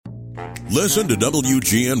Listen to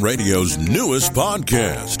WGN Radio's newest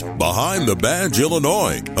podcast, Behind the Badge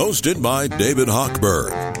Illinois, hosted by David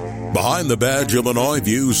Hochberg. Behind the Badge Illinois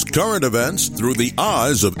views current events through the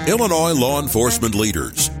eyes of Illinois law enforcement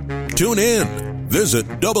leaders. Tune in. Visit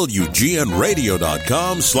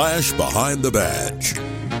WGNRadio.com/Behind the Badge.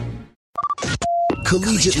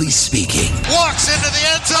 Collegiately speaking. Walks into the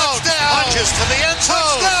end zone. Punches to the end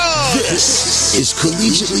zone. This is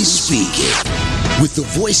Collegiately Speaking. With the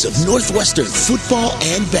voice of Northwestern football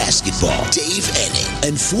and basketball, Dave Enning,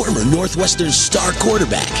 and former Northwestern star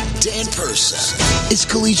quarterback, Dan Pursa. It's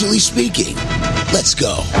Collegiately Speaking. Let's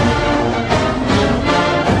go.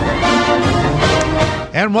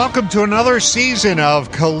 And welcome to another season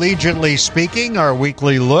of Collegiately Speaking, our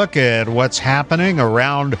weekly look at what's happening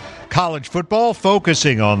around college football,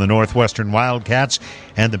 focusing on the Northwestern Wildcats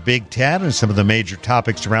and the Big Ten and some of the major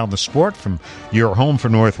topics around the sport from your home for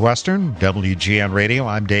Northwestern, WGN Radio.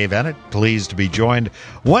 I'm Dave Ennett, pleased to be joined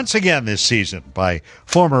once again this season by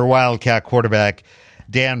former Wildcat quarterback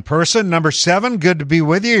Dan Pursa. Number 7, good to be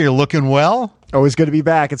with you. You're looking well. Always good to be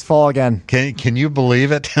back. It's fall again. Can you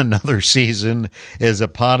believe it? Another season is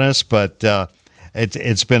upon us, but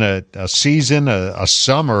it's been a season, a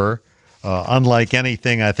summer, unlike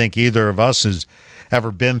anything I think either of us has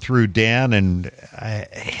ever been through, Dan. And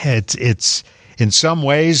it's in some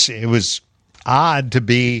ways it was odd to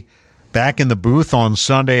be back in the booth on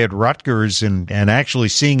Sunday at Rutgers and actually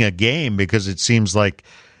seeing a game, because it seems like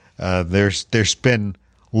there's been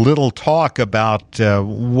little talk about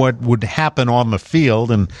what would happen on the field,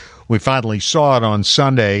 and we finally saw it on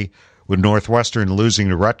Sunday with Northwestern losing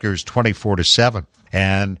to Rutgers 24-7.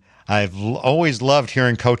 And I've always loved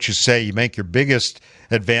hearing coaches say you make your biggest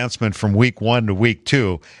advancement from week 1 to week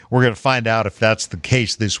 2. We're going to find out if that's the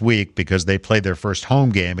case this week, because they played their first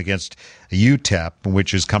home game against UTEP,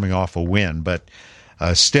 which is coming off a win. But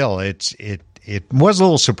still, it was a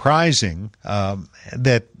little surprising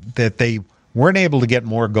that they weren't able to get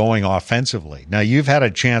more going offensively. Now, you've had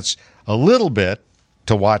a chance a little bit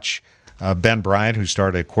to watch Ben Bryant, who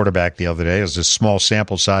started at quarterback the other day. It was a small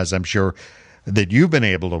sample size, I'm sure, that you've been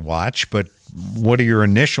able to watch, but what are your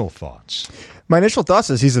initial thoughts? My initial thoughts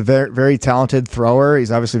is he's a very, very talented thrower.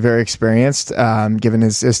 He's obviously very experienced, given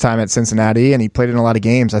his time at Cincinnati, and he played in a lot of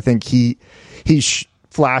games. I think he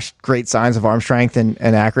flashed great signs of arm strength and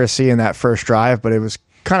accuracy in that first drive, but it was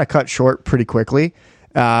kind of cut short pretty quickly.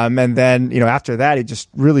 And then, after that, he just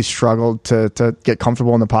really struggled to get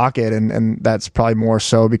comfortable in the pocket. And that's probably more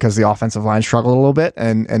so because the offensive line struggled a little bit,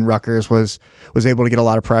 and Rutgers was able to get a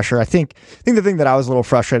lot of pressure. I think the thing that I was a little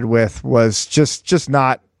frustrated with was just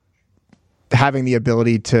not having the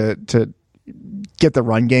ability to get the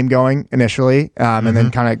run game going initially, and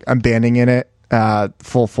then kind of abandoning it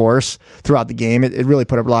full force throughout the game. It really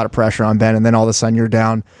put a lot of pressure on Ben, and then all of a sudden you're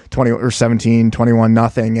down 20 or 17,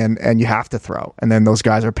 21-0, and you have to throw, and then those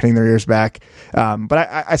guys are pinning their ears back. But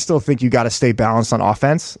I still think you got to stay balanced on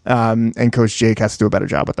offense, and Coach Jake has to do a better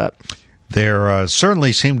job with that. There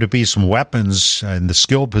certainly seem to be some weapons in the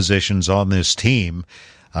skill positions on this team.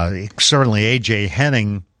 Certainly A.J.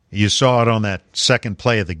 Henning, you saw it on that second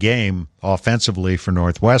play of the game offensively for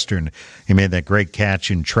Northwestern. He made that great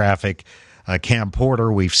catch in traffic. Cam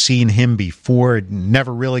Porter, we've seen him before.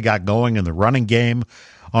 Never really got going in the running game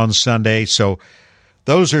on Sunday. So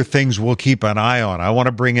those are things we'll keep an eye on. I want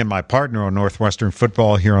to bring in my partner on Northwestern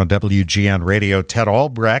football here on WGN Radio, Ted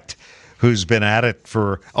Albrecht, who's been at it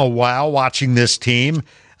for a while watching this team.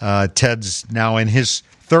 Ted's now in his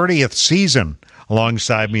 30th season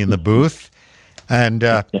alongside me in the booth. And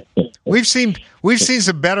we've seen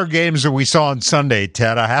some better games than we saw on Sunday,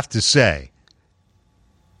 Ted, I have to say.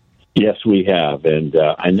 Yes, we have, and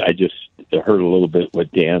I just heard a little bit what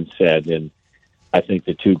Dan said, and I think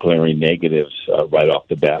the two glaring negatives right off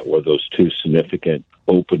the bat were those two significant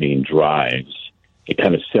opening drives. It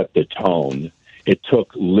kind of set the tone. It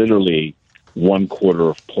took literally one quarter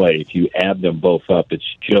of play. If you add them both up,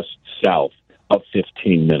 it's just south of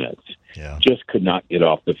 15 minutes. Yeah. Just could not get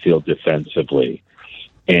off the field defensively.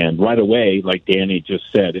 And right away, like Danny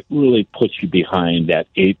just said, it really puts you behind that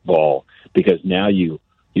 8 ball, because now you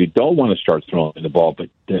don't want to start throwing the ball, but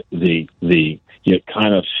the you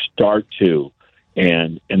kind of start to,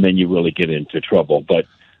 and then you really get into trouble. But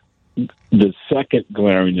the second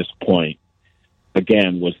glaringest point,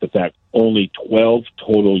 again, was the fact only 12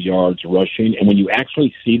 total yards rushing. And when you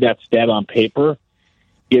actually see that stat on paper,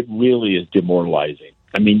 it really is demoralizing.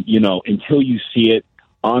 I mean, until you see it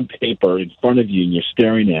on paper in front of you and you're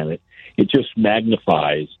staring at it, it just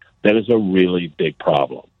magnifies that is a really big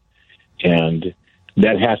problem. And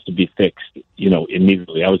that has to be fixed,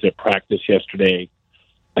 immediately. I was at practice yesterday.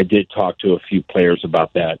 I did talk to a few players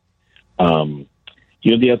about that.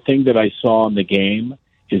 The other thing that I saw in the game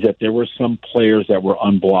is that there were some players that were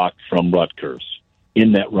unblocked from Rutgers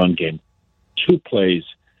in that run game. 2 plays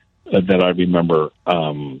that I remember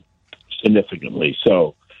significantly.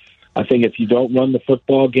 So I think if you don't run the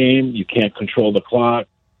football game, you can't control the clock,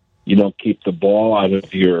 you don't keep the ball out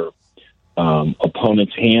of your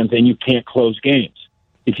opponent's hands, and you can't close games.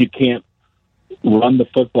 If you can't run the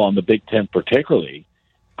football in the Big Ten particularly,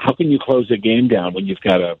 how can you close a game down when you've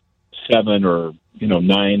got a 7 or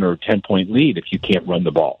 9 or 10-point lead if you can't run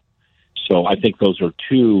the ball? So I think those are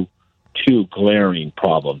two glaring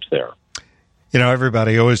problems there.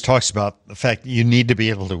 Everybody always talks about the fact that you need to be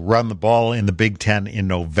able to run the ball in the Big Ten in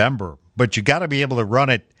November, but you got to be able to run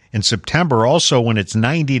it in September also when it's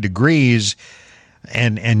 90 degrees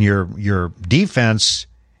and your defense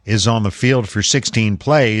is on the field for 16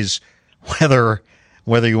 plays, whether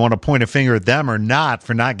you want to point a finger at them or not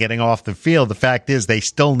for not getting off the field. The fact is they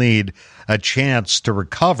still need a chance to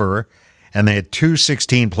recover, and they had 2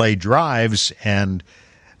 16-play drives, and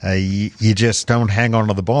you just don't hang on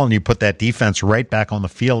to the ball, and you put that defense right back on the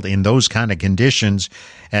field in those kind of conditions.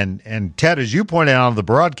 And Ted, as you pointed out on the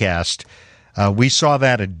broadcast, we saw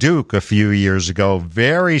that at Duke a few years ago.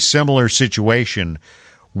 Very similar situation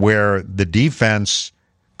where the defense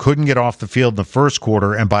couldn't get off the field in the first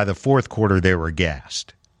quarter, and by the fourth quarter they were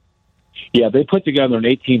gassed. Yeah, they put together an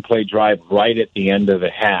 18-play drive right at the end of the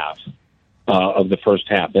half of the first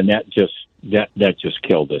half, and that just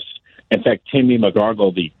killed us. In fact, Timmy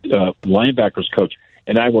McGargle, the linebackers coach,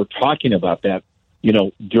 and I were talking about that,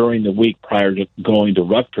 during the week prior to going to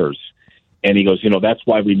Rutgers. And he goes, that's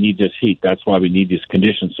why we need this heat. That's why we need these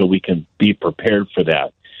conditions so we can be prepared for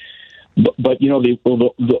that. But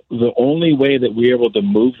the only way that we were able to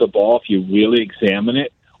move the ball, if you really examine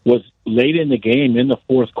it, was late in the game in the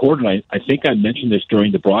fourth quarter. And I think I mentioned this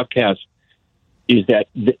during the broadcast, is that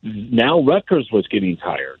now Rutgers was getting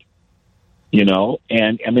tired. And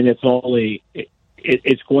I mean,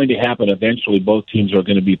 it's going to happen eventually. Both teams are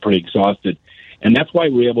going to be pretty exhausted. And that's why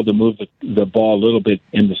we're able to move the ball a little bit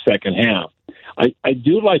in the second half. I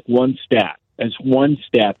do like one stat. There's one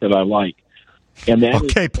stat that I like. And that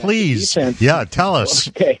okay, please. Yeah, tell us.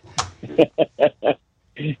 Okay.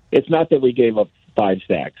 It's not that we gave up 5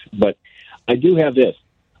 sacks, but I do have this.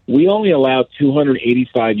 We only allowed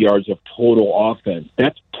 285 yards of total offense.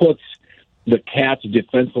 That puts the Cats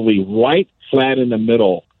defensively right flat in the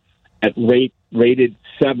middle at rated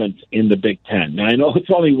 7th in the Big Ten. Now, I know it's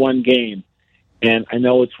only one game, and I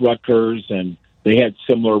know it's Rutgers, and they had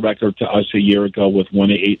similar record to us a year ago with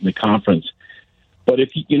 1-8 in the conference. But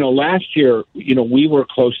if last year, we were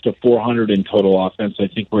close to 400 in total offense. I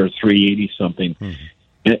think we're 380 something.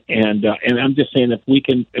 Mm-hmm. And I'm just saying if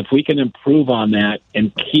we can improve on that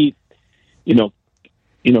and keep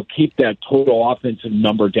keep that total offensive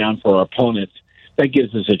number down for our opponents, that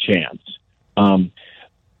gives us a chance.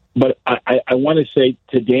 But I want to say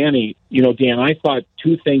to Danny, Dan, I thought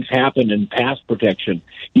 2 things happened in pass protection.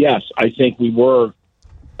 Yes, I think we were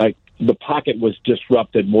the pocket was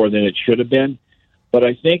disrupted more than it should have been. But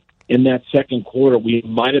I think in that second quarter, we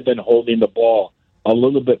might have been holding the ball a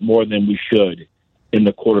little bit more than we should in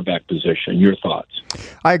the quarterback position. Your thoughts?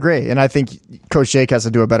 I agree. And I think Coach Jake has to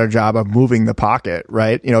do a better job of moving the pocket,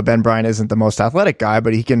 right? Ben Bryant isn't the most athletic guy,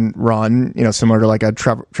 but he can run, similar to like a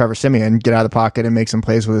Trevor Siemian, get out of the pocket and make some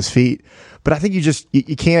plays with his feet. But I think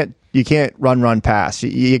you can't run pass.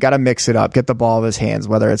 You got to mix it up, get the ball in his hands,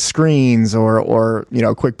 whether it's screens or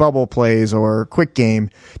quick bubble plays or quick game.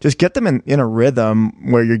 Just get them in a rhythm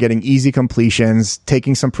where you're getting easy completions,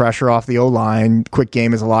 taking some pressure off the O-line. Quick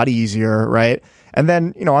game is a lot easier, right? And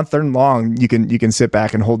then, on 3rd and long, you can sit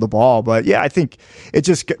back and hold the ball. But yeah, I think it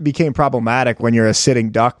just became problematic when you're a sitting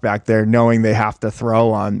duck back there, knowing they have to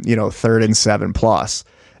throw on 3rd and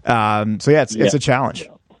 7+. So yeah, it's a challenge.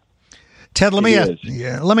 Ted, let me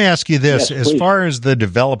ask you this: yes, as far as the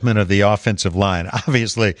development of the offensive line,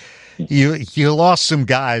 obviously you lost some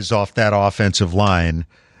guys off that offensive line,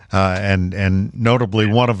 and notably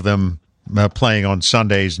one of them playing on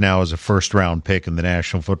Sundays now as a first-round pick in the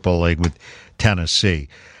National Football League with Tennessee.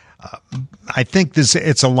 I think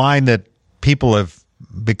it's a line that people have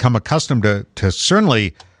become accustomed to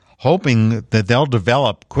certainly hoping that they'll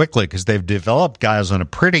develop quickly because they've developed guys on a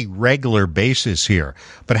pretty regular basis here.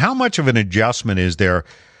 But how much of an adjustment is there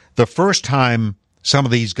the first time some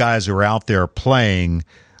of these guys are out there playing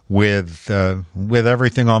with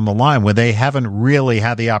everything on the line, when they haven't really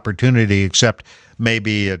had the opportunity except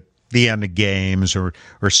maybe at the end of games or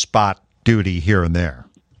spot duty here and there?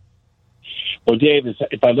 Well, Dave,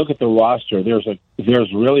 if I look at the roster, there's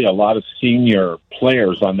really a lot of senior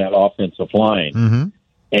players on that offensive line. Mm-hmm.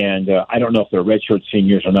 And I don't know if they're redshirt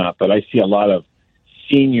seniors or not, but I see a lot of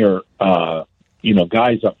senior,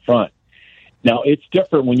 guys up front. Now, it's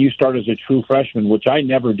different when you start as a true freshman, which I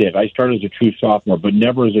never did. I started as a true sophomore, but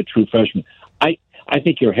never as a true freshman. I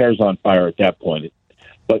think your hair's on fire at that point.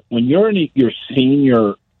 But when you're in your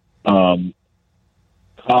senior college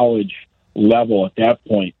level at that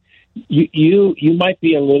point, you might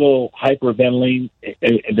be a little hyperventilating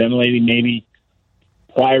maybe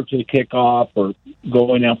prior to the kickoff or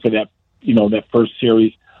going out for that first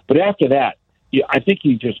series. But after that, I think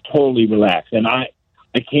you just totally relax. And I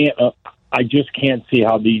just can't see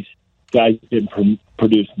how these guys didn't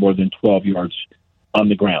produce more than 12 yards on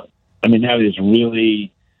the ground. I mean, that is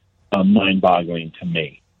really mind-boggling to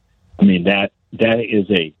me. I mean, that's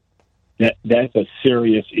a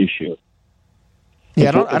serious issue.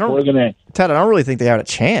 Yeah, Ted, I don't really think they had a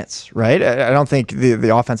chance, right? I don't think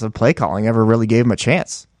the offensive play calling ever really gave them a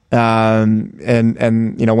chance. And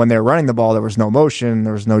when they were running the ball, there was no motion,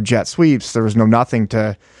 there was no jet sweeps, there was no nothing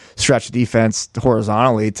to stretch the defense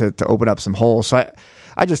horizontally to open up some holes. So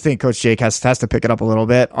I just think Coach Jake has to pick it up a little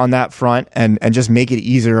bit on that front and just make it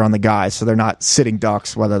easier on the guys so they're not sitting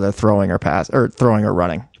ducks whether they're throwing or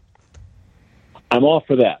running. I'm all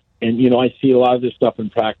for that. And, I see a lot of this stuff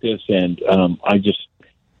in practice, and I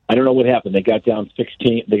don't know what happened. They got down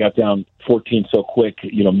 16. They got down 14 so quick.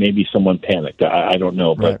 Maybe someone panicked. I don't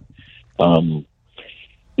know, but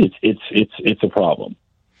it's a problem.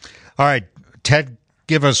 All right, Ted,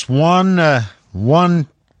 give us one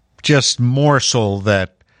just morsel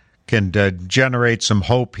that can generate some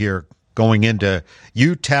hope here going into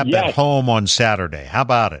UTEP at home on Saturday. How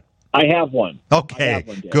about it? I have one. Okay,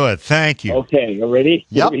 good. Thank you. Okay, you ready?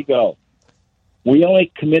 Yep. Here we go. We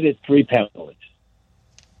only committed 3 penalties.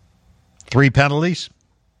 3 penalties?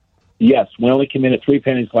 Yes, we only committed 3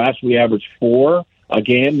 penalties. Last we averaged 4 a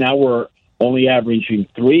game. Now we're only averaging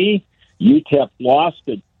 3. UTEP lost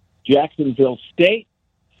to Jacksonville State.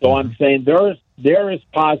 So I'm saying there is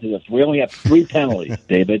positives. We only have 3 penalties,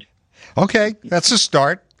 David. Okay, that's a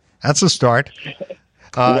start.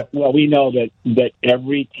 Well, we know that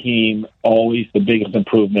every team, always the biggest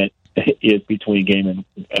improvement is between game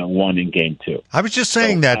 1 and game 2. I was just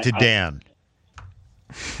saying that to Dan.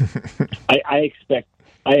 I expect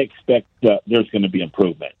there's going to be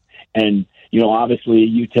improvement. And, obviously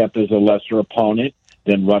UTEP is a lesser opponent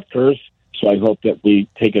than Rutgers, so I hope that we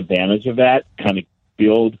take advantage of that, kind of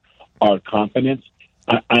build our confidence.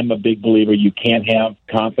 I'm a big believer you can't have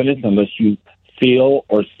confidence unless you feel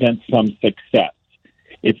or sense some success.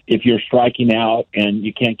 If you're striking out and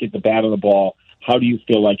you can't get the bat on the ball, how do you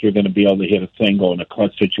feel like you're going to be able to hit a single in a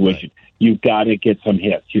clutch situation? Right. You've got to get some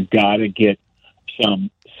hits. You've got to get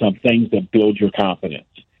some things that build your confidence.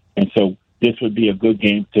 And so this would be a good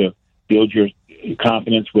game to build your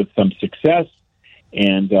confidence with some success.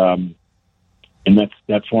 And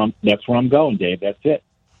that's where I'm going, Dave. That's it.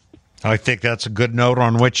 I think that's a good note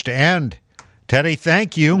on which to end. Teddy,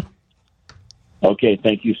 thank you. Okay,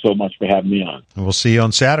 thank you so much for having me on. We'll see you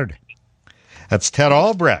on Saturday. That's Ted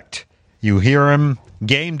Albrecht. You hear him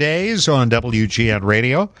game days on WGN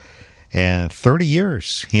Radio. And 30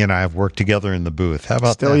 years he and I have worked together in the booth. How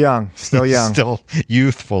about Still that? young. Still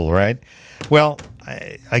youthful, right? Well,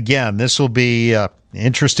 again, this will be an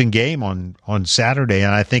interesting game on Saturday.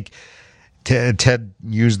 And I think Ted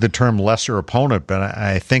used the term lesser opponent, but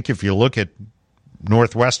I think if you look at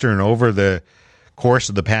Northwestern over the course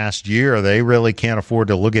of the past year, they really can't afford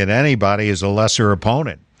to look at anybody as a lesser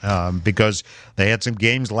opponent because they had some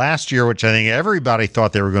games last year, which I think everybody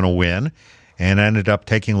thought they were going to win, and ended up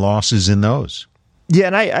taking losses in those. Yeah,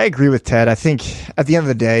 and I agree with Ted. I think at the end of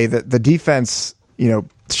the day, the defense,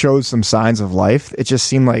 shows some signs of life. It just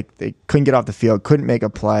seemed like they couldn't get off the field, couldn't make a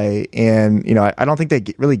play, and I don't think they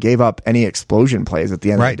really gave up any explosion plays at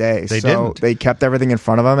the end of the day. They didn't. They kept everything in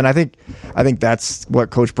front of them, and I think that's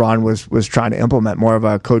what Coach Braun was trying to implement, more of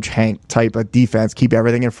a Coach Hank type of defense. Keep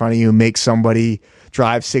everything in front of you, make somebody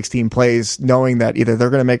drive 16 plays, knowing that either they're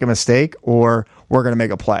going to make a mistake or we're going to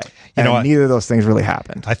make a play. And neither of those things really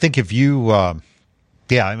happened. I think if you,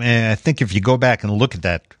 I think if you go back and look at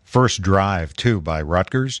that first drive too by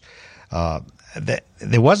Rutgers,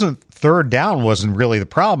 there wasn't third down wasn't really the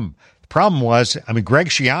problem. The problem was, Greg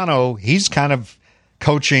Schiano, he's kind of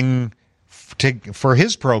coaching for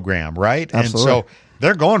his program, right? Absolutely. And so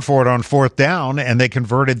they're going for it on fourth down, and they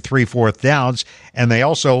converted 3 fourth downs, and they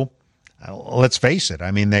also, let's face it,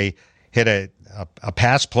 they hit a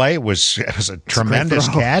pass play. It was a tremendous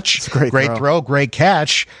catch. It's a great throw, great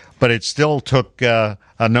catch, but it still took a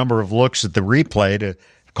number of looks at the replay to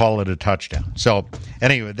call it a touchdown. So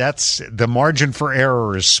anyway, that's the margin for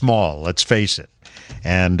error is small. Let's face it.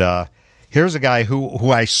 And here's a guy who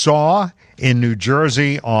I saw in New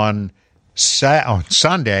Jersey on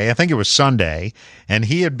Sunday. I think it was Sunday, and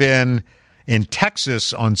he had been in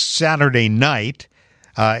Texas on Saturday night.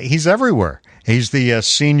 He's everywhere. He's the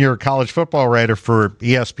senior college football writer for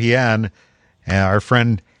ESPN. Our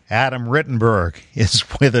friend Adam Rittenberg is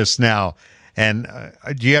with us now. And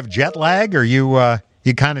do you have jet lag? Are you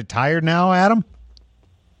kind of tired now, Adam?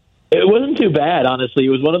 It wasn't too bad, honestly. It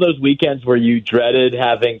was one of those weekends where you dreaded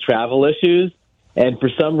having travel issues. And for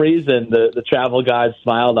some reason, the travel guys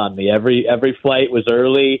smiled on me. Every flight was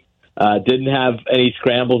early, didn't have any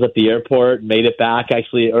scrambles at the airport, made it back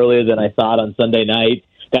actually earlier than I thought on Sunday night.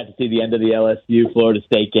 Got to see the end of the LSU Florida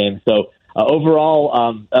State game. So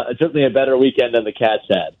overall, certainly a better weekend than the Cats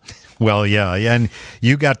had. Well, yeah, and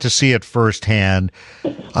you got to see it firsthand.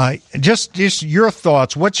 Just your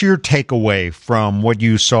thoughts. What's your takeaway from what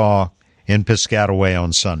you saw in Piscataway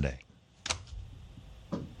on Sunday?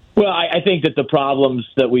 Well, I think that the problems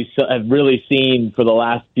that we have really seen for the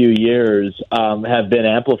last few years have been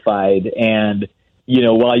amplified. And,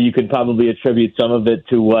 while you could probably attribute some of it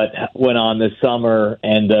to what went on this summer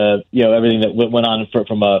and, everything that went on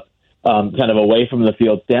from a kind of away from the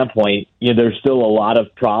field standpoint, there's still a lot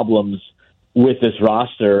of problems with this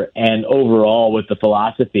roster and overall with the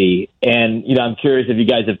philosophy. And, I'm curious if you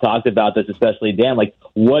guys have talked about this, especially Dan, like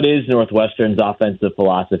what is Northwestern's offensive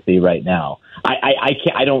philosophy right now?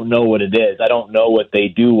 I don't know what it is. I don't know what they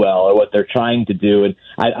do well or what they're trying to do. And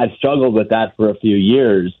I've struggled with that for a few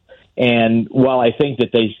years. And while I think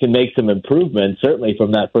that they can make some improvements, certainly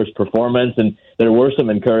from that first performance, and there were some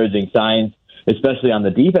encouraging signs, especially on the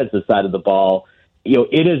defensive side of the ball,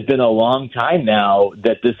 it has been a long time now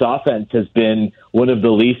that this offense has been one of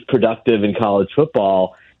the least productive in college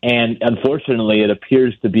football. And unfortunately, it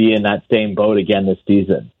appears to be in that same boat again this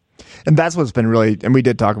season. And that's what's been really, and we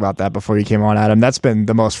did talk about that before you came on, Adam. That's been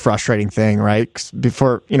the most frustrating thing, right? 'Cause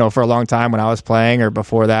before, for a long time when I was playing or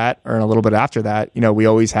before that or a little bit after that, we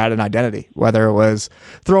always had an identity, whether it was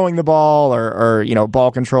throwing the ball or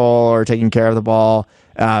ball control or taking care of the ball.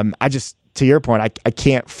 To your point, I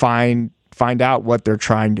can't find out what they're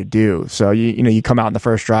trying to do. So you come out in the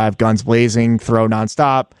first drive, guns blazing, throw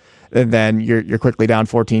nonstop, and then you're quickly down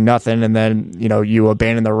 14-0, and then you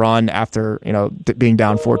abandon the run after being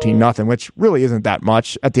down 14-0, which really isn't that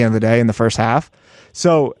much at the end of the day in the first half.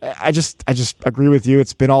 So I just agree with you.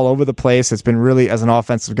 It's been all over the place. It's been really, as an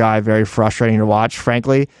offensive guy, very frustrating to watch,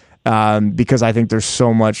 frankly, because I think there's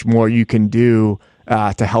so much more you can do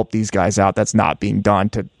to help these guys out that's not being done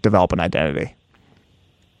to develop an identity.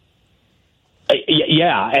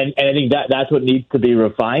 Yeah, and I think that's what needs to be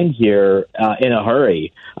refined here in a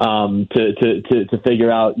hurry to figure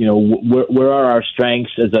out where are our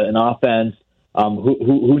strengths as an offense,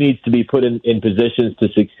 who needs to be put in positions to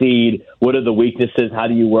succeed, what are the weaknesses, how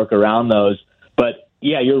do you work around those? But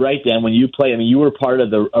yeah, you're right, Dan. When you play, you were part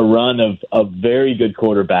of a run of very good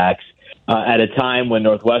quarterbacks at a time when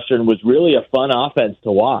Northwestern was really a fun offense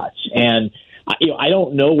to watch, and I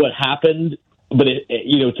don't know what happened. But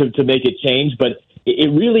to make it change, but it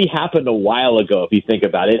really happened a while ago. If you think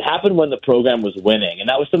about it, it happened when the program was winning, and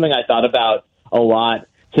that was something I thought about a lot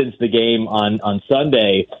since the game on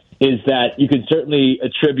Sunday. Is that you can certainly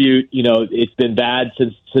attribute, it's been bad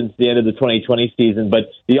since the end of the 2020 season, but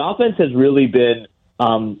the offense has really been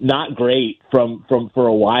not great from for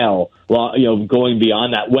a while. Going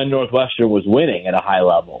beyond that when Northwestern was winning at a high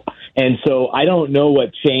level, and so I don't know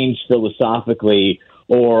what changed philosophically.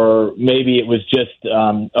 Or maybe it was just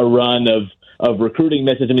a run of recruiting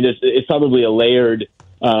misses. It's probably a layered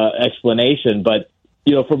explanation. But,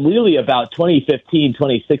 from really about 2015,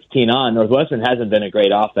 2016 on, Northwestern hasn't been a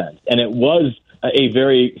great offense. And it was a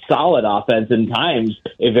very solid offense, and times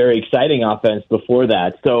a very exciting offense before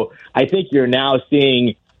that. So I think you're now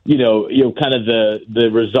seeing, kind of the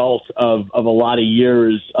results of a lot of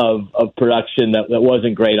years of production that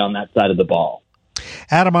wasn't great on that side of the ball.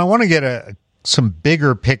 Adam, I want to get some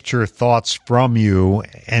bigger picture thoughts from you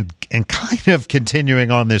and kind of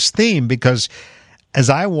continuing on this theme, because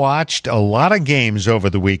as I watched a lot of games over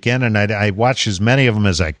the weekend, and I watched as many of them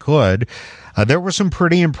as I could, there were some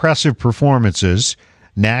pretty impressive performances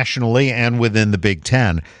nationally and within the Big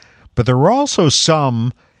Ten. But there were also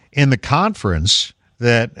some in the conference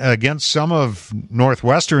that against some of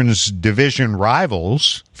Northwestern's division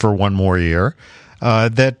rivals for one more year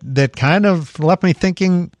that kind of left me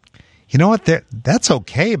thinking, you know what, that's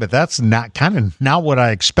okay, but that's not what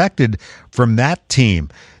I expected from that team.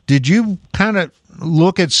 Did you kind of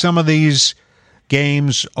look at some of these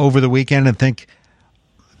games over the weekend and think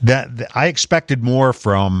that I expected more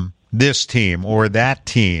from this team or that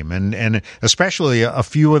team, and especially a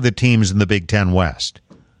few of the teams in the Big Ten West?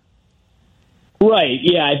 Right.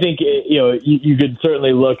 Yeah, I think you could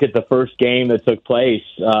certainly look at the first game that took place,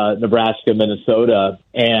 Nebraska, Minnesota,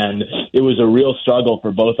 and it was a real struggle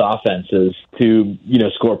for both offenses to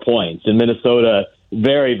score points. And Minnesota,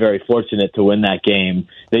 very, very fortunate to win that game.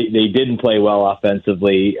 They didn't play well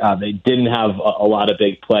offensively. They didn't have a lot of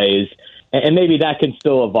big plays, and maybe that can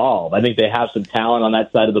still evolve. I think they have some talent on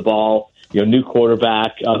that side of the ball. New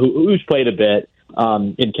quarterback who's played a bit.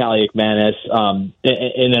 In Collegiately,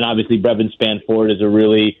 and then obviously Brevin Spanford is a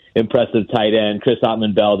really impressive tight end. Chris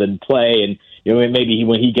Ottman-Bell didn't play, and maybe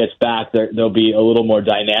when he gets back, they'll be a little more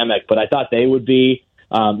dynamic. But I thought they would be.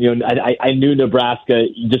 I knew Nebraska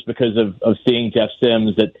just because of seeing Jeff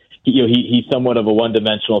Sims that he's somewhat of a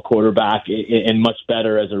one-dimensional quarterback and much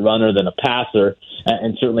better as a runner than a passer,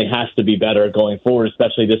 and certainly has to be better going forward,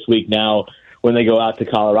 especially this week now when they go out to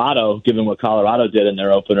Colorado, given what Colorado did in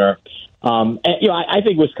their opener. I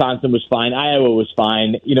think Wisconsin was fine. Iowa was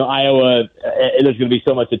fine. Iowa, there's going to be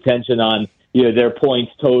so much attention on their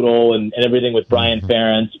points total and everything with Brian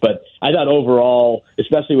Ferentz. But I thought overall,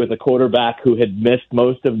 especially with a quarterback who had missed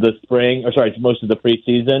most of the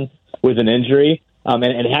preseason with an injury,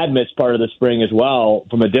 and had missed part of the spring as well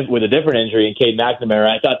with a different injury in Cade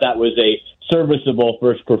McNamara, I thought that was a serviceable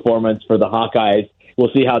first performance for the Hawkeyes.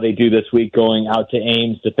 We'll see how they do this week going out to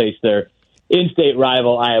Ames to face their in-state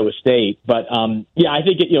rival Iowa State. But I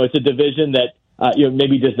think it's a division that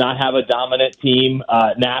maybe does not have a dominant team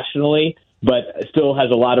nationally, but still has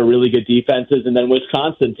a lot of really good defenses. And then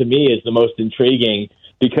Wisconsin, to me, is the most intriguing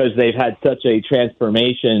because they've had such a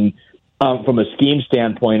transformation from a scheme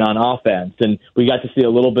standpoint on offense. And we got to see a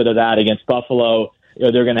little bit of that against Buffalo.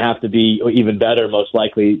 They're going to have to be even better, most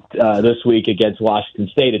likely, this week against Washington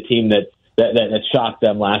State, a team that shocked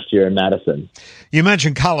them last year in Madison. You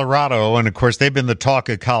mentioned Colorado, and of course they've been the talk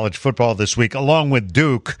of college football this week, along with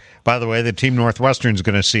Duke, by the way, the team Northwestern's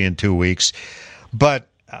going to see in 2 weeks. But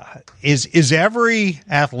is every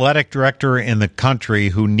athletic director in the country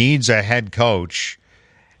who needs a head coach,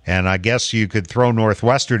 and I guess you could throw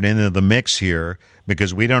Northwestern into the mix here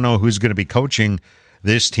because we don't know who's going to be coaching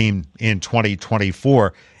this team in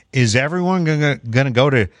 2024, is everyone going to go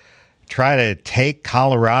to try to take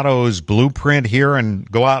Colorado's blueprint here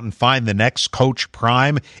and go out and find the next Coach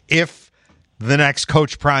Prime, if the next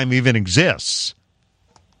Coach Prime even exists?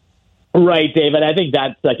 Right, David. I think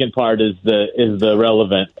that second part is the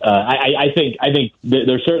relevant. I think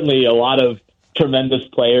there's certainly a lot of tremendous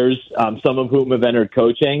players, some of whom have entered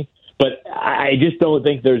coaching, but I just don't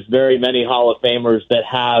think there's very many Hall of Famers that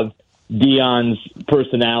have Deion's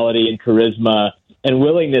personality and charisma and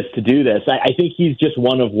willingness to do this. I think he's just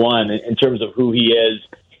one of one in terms of who he is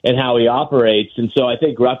and how he operates. And so I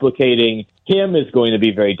think replicating him is going to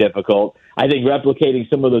be very difficult. I think replicating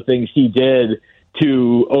some of the things he did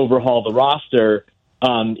to overhaul the roster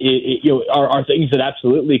are things that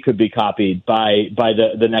absolutely could be copied by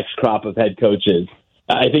the next crop of head coaches.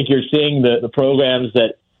 I think you're seeing the programs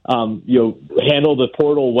that handle the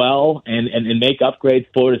portal well and make upgrades.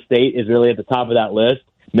 Florida State is really at the top of that list.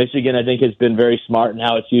 Michigan, I think, has been very smart in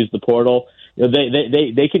how it's used the portal.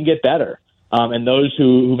 They can get better. And those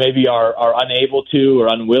who maybe are unable to or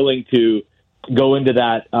unwilling to go into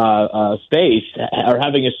that space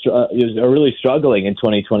are really struggling in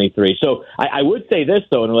 2023. So I would say this,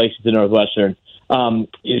 though, in relation to Northwestern.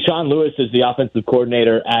 Sean Lewis is the offensive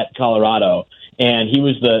coordinator at Colorado, and he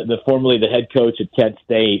was formerly the head coach at Kent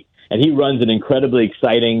State, and he runs an incredibly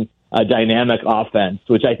exciting dynamic offense,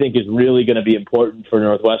 which I think is really going to be important for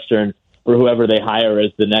Northwestern for whoever they hire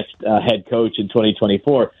as the next head coach in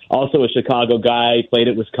 2024. Also a Chicago guy, played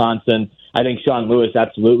at Wisconsin. I think Sean Lewis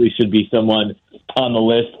absolutely should be someone on the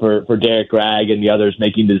list for Derek Gragg and the others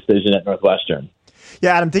making the decision at Northwestern.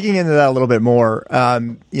 Yeah, Adam, digging into that a little bit more,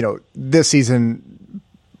 this season,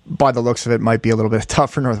 by the looks of it, might be a little bit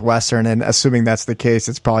tough for Northwestern, and assuming that's the case,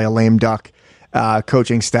 it's probably a lame duck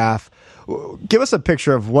coaching staff. Give us a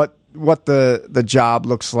picture of what the job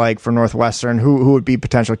looks like for Northwestern. Who would be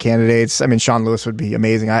potential candidates? I mean, Sean Lewis would be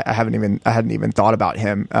amazing. I hadn't even thought about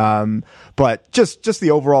him. But just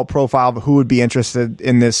the overall profile of who would be interested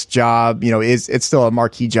in this job. It's still a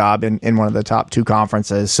marquee job in one of the top two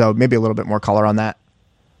conferences. So maybe a little bit more color on that.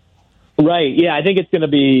 Right. Yeah, I think it's going to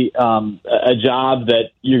be a job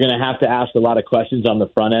that you're going to have to ask a lot of questions on the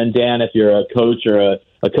front end, Dan, if you're a coach or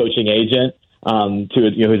a coaching agent.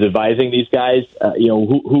 Who's advising these guys?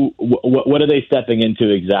 What are they stepping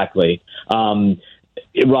into exactly?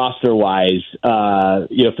 Roster wise,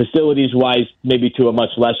 facilities wise, maybe to a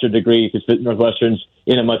much lesser degree because Northwestern's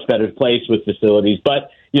in a much better place with facilities.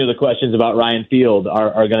 But the questions about Ryan Field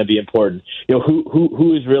are going to be important.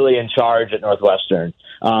 Who is really in charge at Northwestern?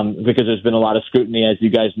 Because there's been a lot of scrutiny, as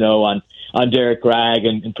you guys know, on on Derek Gregg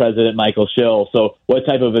and President Michael Schill. So what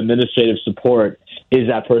type of administrative support is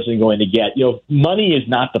that person going to get? Money is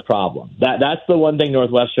not the problem. That's the one thing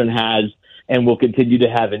Northwestern has and will continue to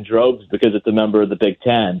have in droves because it's a member of the Big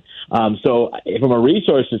Ten. So from a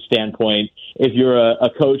resources standpoint, if you're a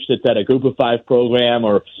coach that's at a Group of Five program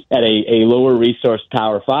or at a lower resource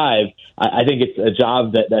Power Five, I think it's a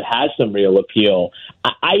job that has some real appeal.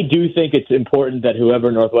 I do think it's important that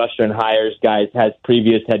whoever Northwestern hires, guys, has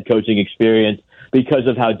previous head coaching experience because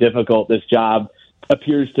of how difficult this job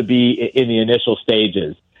appears to be in the initial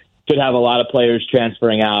stages. Could have a lot of players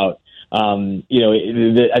transferring out. I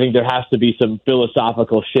think there has to be some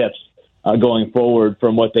philosophical shifts going forward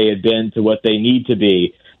from what they had been to what they need to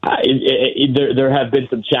be. There have been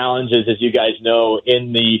some challenges, as you guys know,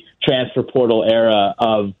 in the transfer portal era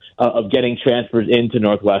of getting transfers into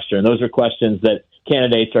Northwestern. Those are questions that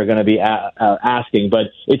candidates are going to be asking, but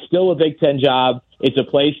it's still a Big Ten job. It's a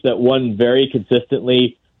place that won very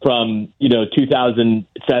consistently from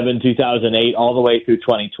 2007, 2008, all the way through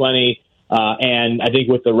 2020. And I think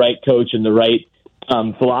with the right coach and the right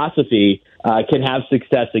philosophy, can have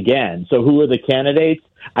success again. So who are the candidates?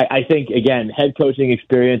 I think, again, head coaching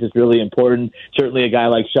experience is really important. Certainly a guy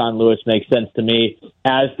like Sean Lewis makes sense to me,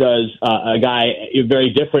 as does a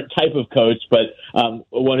very different type of coach, but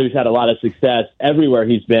one who's had a lot of success everywhere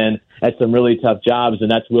he's been at some really tough jobs, and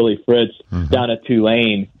that's Willie Fritz down at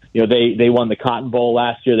Tulane. They won the Cotton Bowl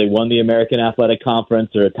last year. They won the American Athletic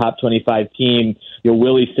Conference. They're a top 25 team.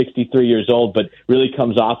 Willie's 63 years old, but really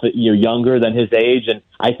comes off younger than his age, and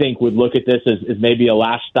I think would look at this as maybe a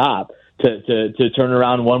last stop to turn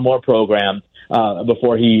around one more program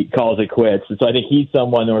before he calls it quits. And so I think he's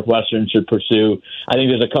someone Northwestern should pursue. I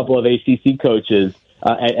think there's a couple of ACC coaches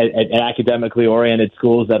at academically oriented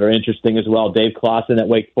schools that are interesting as well. Dave Clawson at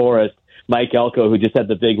Wake Forest, Mike Elko, who just had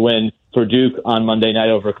the big win for Duke on Monday night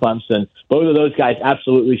over Clemson. Both of those guys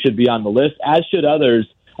absolutely should be on the list, as should others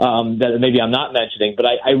that maybe I'm not mentioning. But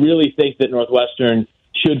I really think that Northwestern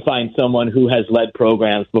should find someone who has led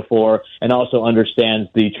programs before and also understands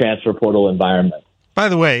the transfer portal environment. By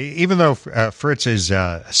the way, even though Fritz is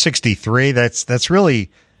 63, that's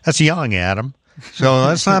young, Adam. So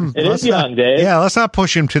let's not. It's young, Dave. Yeah, let's not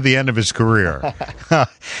push him to the end of his career.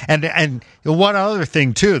 And one other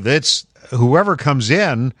thing too, that's whoever comes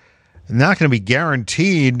in, not going to be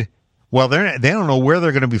guaranteed. Well, they don't know where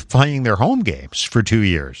they're going to be playing their home games for 2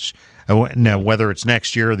 years. Now, whether it's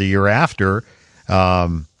next year or the year after,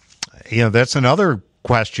 that's another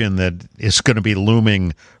question that is going to be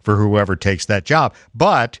looming for whoever takes that job.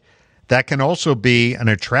 But that can also be an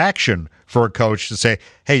attraction for a coach to say,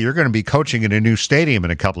 hey, you're going to be coaching in a new stadium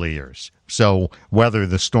in a couple of years. So weather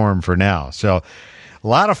the storm for now. So a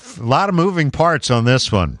lot of moving parts on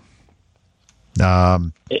this one.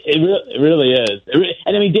 It really is.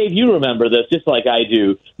 And I mean, Dave, you remember this just like I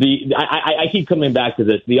do. I keep coming back to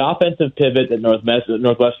this. The offensive pivot that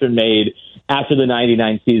Northwestern made after the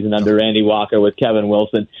 99 season under Randy Walker with Kevin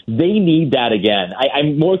Wilson, they need that again.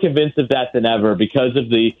 I'm more convinced of that than ever because of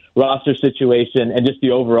the roster situation and just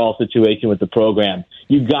the overall situation with the program.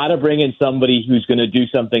 You got to bring in somebody who's going to do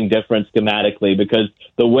something different schematically, because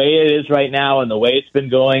the way it is right now and the way it's been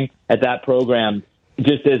going at that program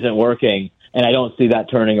just isn't working. And I don't see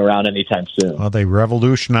that turning around anytime soon. Well, they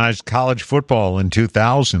revolutionized college football in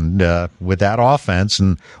 2000 with that offense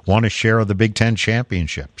and won a share of the Big Ten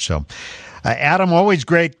championship. So, Adam, always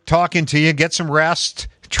great talking to you. Get some rest.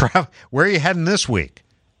 Where are you heading this week?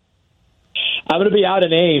 I'm going to be out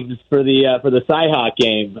in Ames for the Cyhawk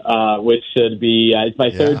game, which should be it's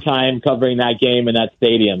my third time covering that game in that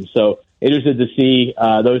stadium. So interested to see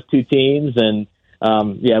those two teams and. A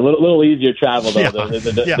little easier travel, though.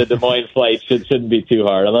 The Des Moines flight shouldn't be too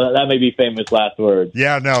hard. That may be famous last words.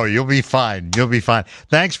 Yeah, no, you'll be fine. You'll be fine.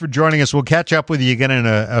 Thanks for joining us. We'll catch up with you again in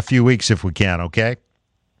a few weeks if we can, okay?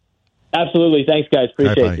 Absolutely. Thanks, guys.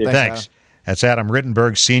 Appreciate you. Thanks. That's Adam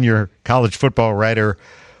Rittenberg, senior college football writer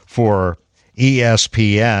for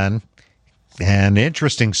ESPN. And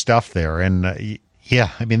interesting stuff there. And, I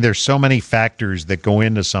mean, there's so many factors that go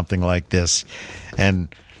into something like this.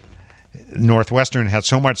 And Northwestern had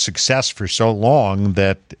so much success for so long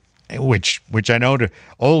that, which I know to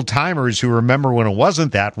old timers who remember when it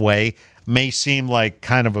wasn't that way, may seem like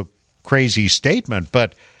kind of a crazy statement.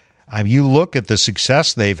 But you look at the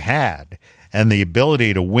success they've had and the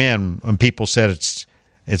ability to win. When people said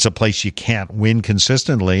it's a place you can't win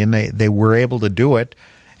consistently, and they were able to do it.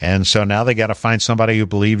 And so now they got to find somebody who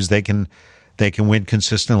believes they can win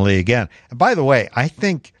consistently again. And by the way, I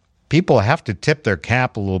think people have to tip their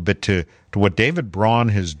cap a little bit to what David Braun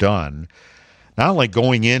has done, not only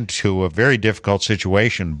going into a very difficult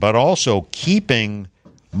situation, but also keeping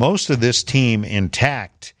most of this team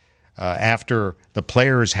intact after the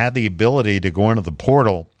players had the ability to go into the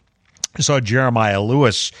portal. I saw Jeremiah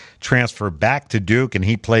Lewis transfer back to Duke, and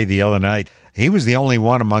he played the other night. He was the only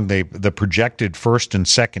one among the projected first and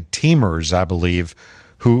second teamers, I believe,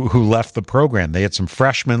 who left the program. They had some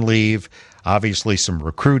freshmen leave, obviously some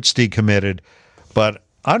recruits decommitted, but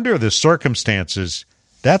under the circumstances,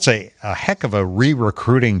 that's a heck of a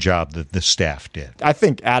re-recruiting job that the staff did. I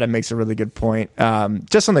think Adam makes a really good point.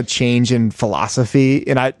 Just on the change in philosophy,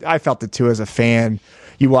 and I felt it too as a fan.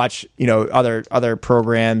 You watch, other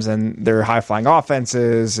programs and their high-flying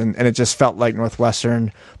offenses, and it just felt like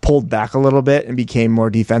Northwestern pulled back a little bit and became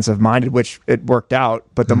more defensive-minded, which it worked out.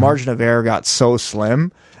 But the margin of error got so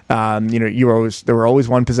slim. There were always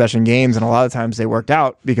one-possession games, and a lot of times they worked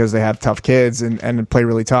out because they have tough kids and play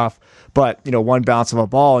really tough. But one bounce of a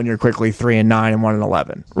ball and you're quickly 3-9 and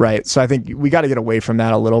 1-11, right? So I think we got to get away from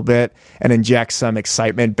that a little bit and inject some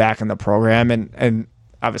excitement back in the program. And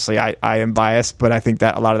obviously, I am biased, but I think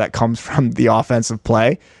that a lot of that comes from the offensive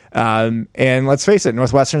play. And let's face it,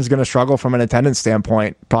 Northwestern is going to struggle from an attendance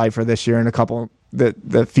standpoint, probably for this year and a couple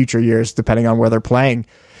the future years, depending on where they're playing.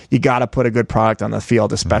 You got to put a good product on the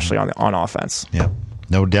field, especially on offense. Yeah,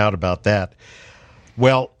 no doubt about that.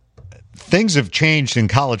 Well, things have changed in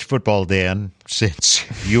college football, Dan, since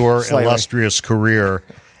your illustrious career.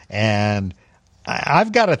 And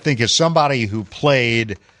I've got to think, as somebody who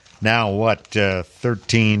played now, 12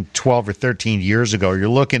 or 13 years ago, you're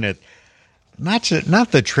looking at not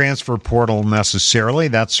the transfer portal necessarily.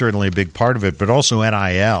 That's certainly a big part of it, but also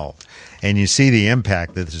NIL. And you see the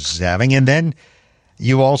impact that this is having. And then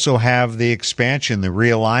you also have the expansion, the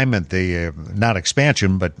realignment, not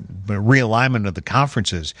expansion, but realignment of the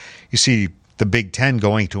conferences. You see the Big Ten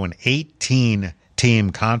going to an 18-team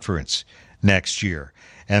conference next year.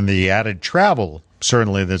 And the added travel,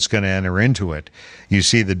 certainly, that's going to enter into it. You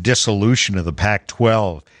see the dissolution of the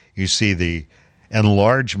Pac-12. You see the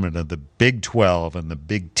enlargement of the Big 12 and the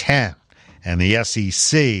Big 10 and the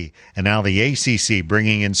SEC, and now the ACC,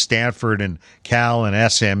 bringing in Stanford and Cal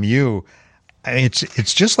and SMU.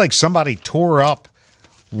 It's just like somebody tore up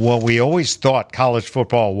what we always thought college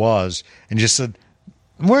football was and just said,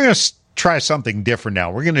 we're going to try something different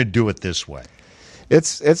now. We're going to do it this way.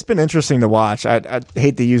 It's been interesting to watch. I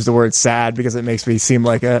hate to use the word sad because it makes me seem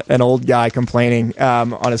like an old guy complaining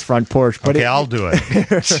on his front porch. But I'll do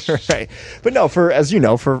it. Right. But no, as you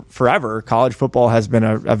know, for forever, college football has been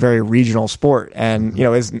a very regional sport, and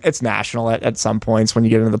it's national at some points when you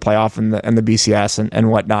get into the playoff and the BCS and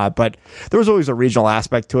whatnot. But there was always a regional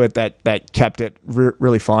aspect to it that kept it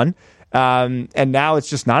really fun. And now it's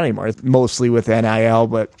just not anymore. It's mostly with NIL,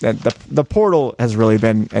 but the portal has really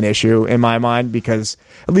been an issue in my mind because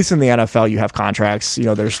at least in the NFL you have contracts.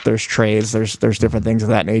 There's trades, there's different things of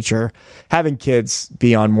that nature. Having kids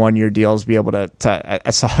be on 1-year deals, be able to I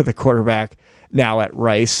saw the quarterback now at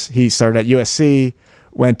Rice. He started at USC,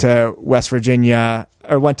 went to West Virginia,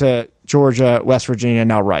 or went to Georgia, West Virginia,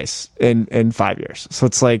 now Rice in 5 years. So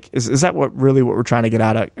it's like, is that what we're trying to get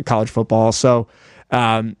out of college football? So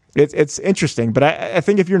it's interesting, but I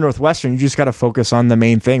think if you're Northwestern, you just got to focus on the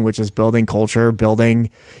main thing, which is building culture, building,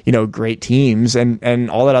 great teams, and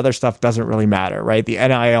all that other stuff doesn't really matter, right? The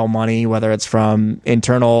NIL money, whether it's from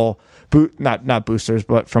internal, not boosters,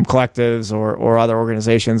 but from collectives or other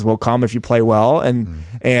organizations, will come if you play well, and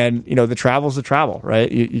the travel's the travel,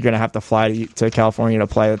 right? You're going to have to fly to California to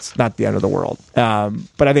play. It's not the end of the world.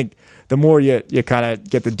 But I think the more you kind of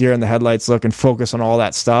get the deer in the headlights look and focus on all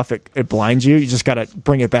that stuff, it blinds you. You just got to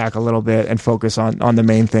bring it back a little bit and focus on the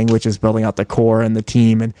main thing, which is building out the core and the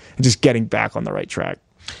team and just getting back on the right track.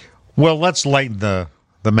 Well, let's lighten the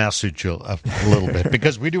message a little bit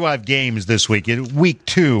because we do have games this week. Week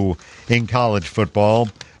 2 in college football.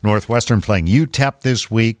 Northwestern playing UTEP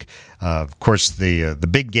this week. Of course, the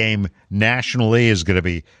big game nationally is going to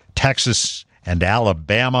be Texas and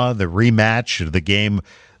Alabama, the rematch of the game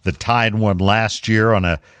the Tide won last year on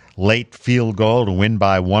a late field goal to win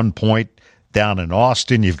by 1 point down in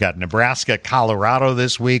Austin. You've got Nebraska, Colorado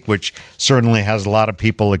this week, which certainly has a lot of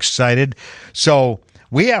people excited. So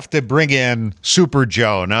we have to bring in Super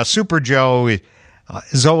Joe. Now, Super Joe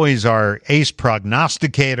is always our ace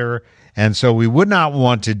prognosticator, and so we would not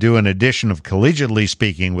want to do an edition of Collegiately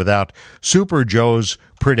Speaking without Super Joe's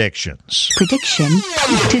predictions. Prediction: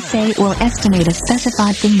 to say or estimate a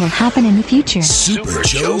specified thing will happen in the future. Super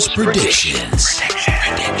Joe's predictions.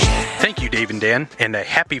 Thank you, Dave and Dan, and a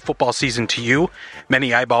happy football season to you.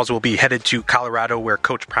 Many eyeballs will be headed to Colorado, where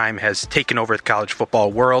Coach Prime has taken over the college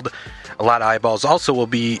football world. A lot of eyeballs also will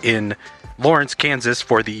be in Lawrence, Kansas,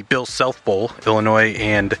 for the Bill Self Bowl. Illinois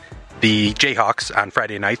and the Jayhawks on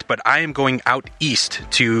Friday night, but I am going out east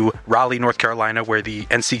to Raleigh, North Carolina, where the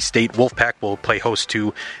NC State Wolfpack will play host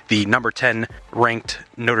to the number 10 ranked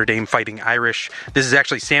Notre Dame Fighting Irish. This is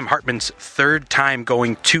actually Sam Hartman's third time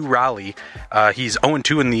going to Raleigh. He's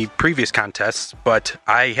 0-2 in the previous contests, but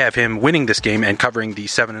I have him winning this game and covering the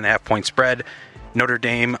 7.5 point spread. Notre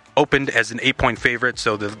Dame opened as an 8-point favorite,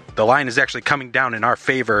 so the line is actually coming down in our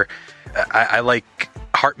favor. I like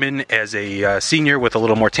Hartman as a senior with a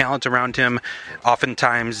little more talent around him.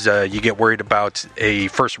 Oftentimes you get worried about a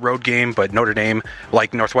first road game, but Notre Dame,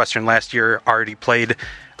 like Northwestern last year, already played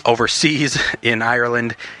overseas in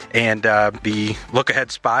Ireland, and the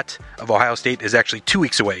look-ahead spot of Ohio State is actually 2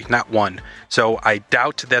 weeks away, not one. So I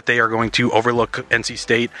doubt that they are going to overlook NC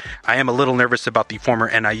State. I am a little nervous about the former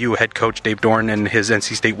NIU head coach Dave Dorn and his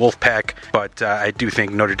NC State Wolfpack, but I do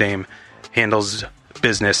think Notre Dame handles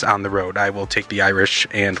business on the road. I will take the Irish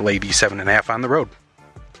and lay the 7.5 on the road.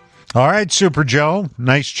 All right, Super Joe,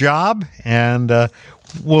 nice job, and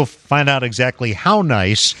we'll find out exactly how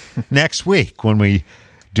nice next week when we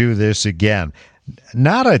do this again.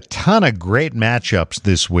 Not a ton of great matchups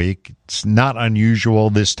this week. It's not unusual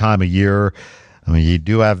this time of year. I mean, you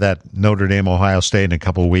do have that Notre Dame, Ohio State in a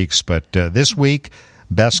couple of weeks, but this week,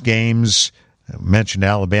 best games, I mentioned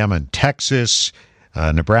Alabama and Texas,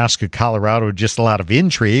 Nebraska, Colorado, just a lot of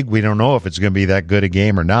intrigue. We don't know if it's going to be that good a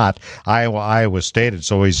game or not. Iowa State, it's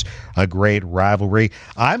always a great rivalry.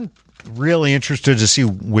 I'm really interested to see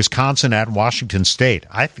Wisconsin at Washington State.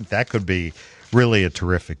 I think that could be really a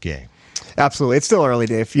terrific game. Absolutely. It's still early,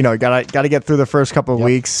 Dave. You know, got to get through the first couple of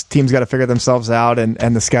weeks. Teams got to figure themselves out, and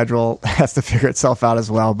the schedule has to figure itself out as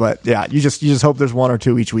well. But yeah, you just hope there's one or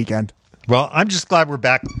two each weekend. Well, I'm just glad we're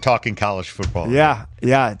back talking college football. Yeah,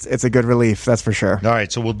 it's a good relief, that's for sure. All right,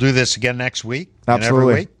 so we'll do this again next week.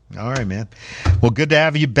 Absolutely. Every week? All right, man. Well, good to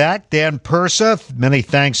have you back, Dan Persa. Many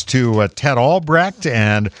thanks to Ted Albrecht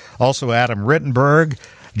and also Adam Rittenberg.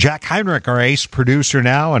 Jack Heinrich, our ace producer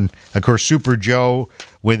now, and, of course, Super Joe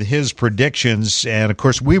with his predictions. And, of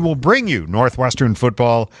course, we will bring you Northwestern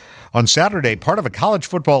football on Saturday, part of a college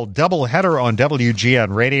football doubleheader on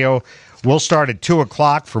WGN Radio. We'll start at 2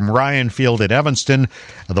 o'clock from Ryan Field at Evanston,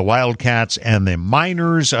 the Wildcats and the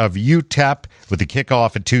Miners of UTEP with the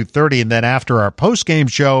kickoff at 2:30. And then after our postgame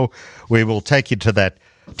show, we will take you to that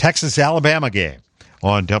Texas-Alabama game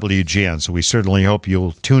on WGN. So we certainly hope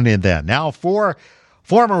you'll tune in then. Now for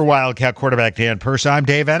former Wildcat quarterback Dan Persa, I'm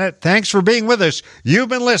Dave Ennett. Thanks for being with us. You've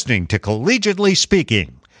been listening to Collegiately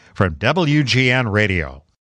Speaking from WGN Radio.